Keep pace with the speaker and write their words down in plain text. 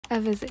A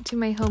visit to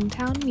my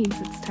hometown means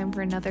it's time for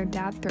another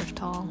dad thrift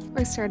haul.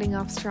 We're starting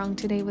off strong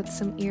today with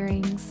some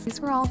earrings. These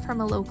were all from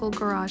a local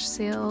garage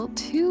sale,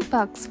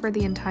 $2 for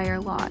the entire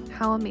lot.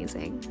 How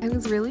amazing. I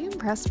was really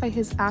impressed by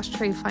his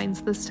ashtray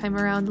finds this time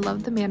around.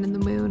 Loved the man in the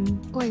moon.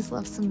 Always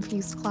love some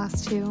fused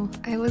glass too.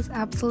 I was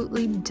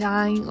absolutely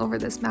dying over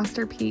this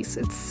masterpiece.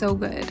 It's so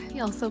good.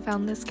 He also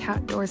found this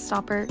cat door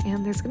stopper,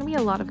 and there's gonna be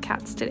a lot of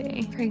cats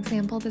today. For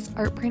example, this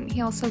art print he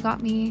also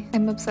got me.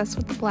 I'm obsessed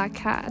with the black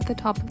cat at the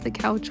top of the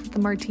couch with the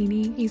martini.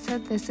 He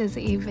said this is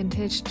a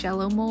vintage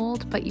jello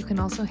mold, but you can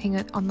also hang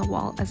it on the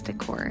wall as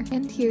decor.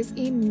 And here's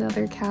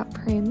another cat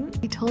print.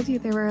 I told you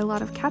there were a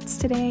lot of cats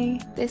today.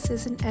 This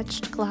is an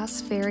etched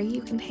glass fairy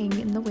you can hang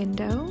in the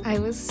window. I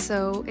was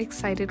so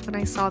excited when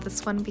I saw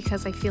this one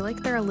because I feel like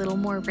they're a little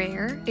more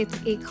rare. It's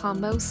a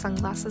combo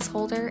sunglasses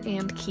holder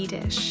and key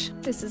dish.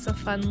 This is a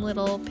fun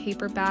little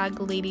paper bag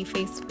lady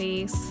face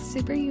vase.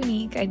 Super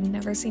unique. I'd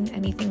never seen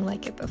anything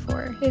like it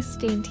before. This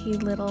dainty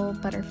little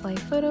butterfly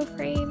photo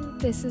frame.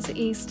 This is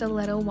a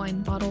stiletto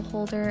wine bottle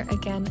holder.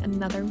 Again,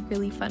 another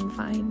really fun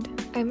find.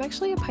 I'm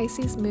actually a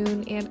Pisces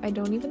moon, and I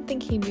don't even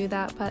think he knew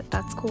that, but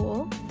that's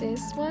cool.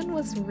 This one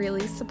was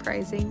really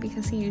surprising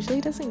because he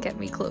usually doesn't get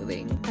me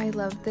clothing. I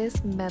love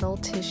this metal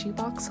tissue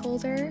box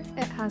holder.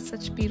 It has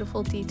such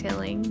beautiful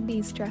detailing.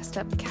 These dressed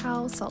up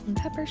cow salt and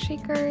pepper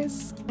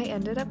shakers. I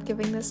ended up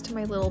giving this to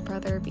my little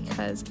brother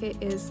because it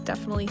is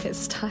definitely his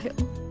style.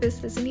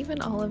 This isn't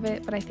even all of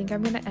it, but I think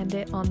I'm gonna end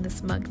it on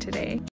this mug today.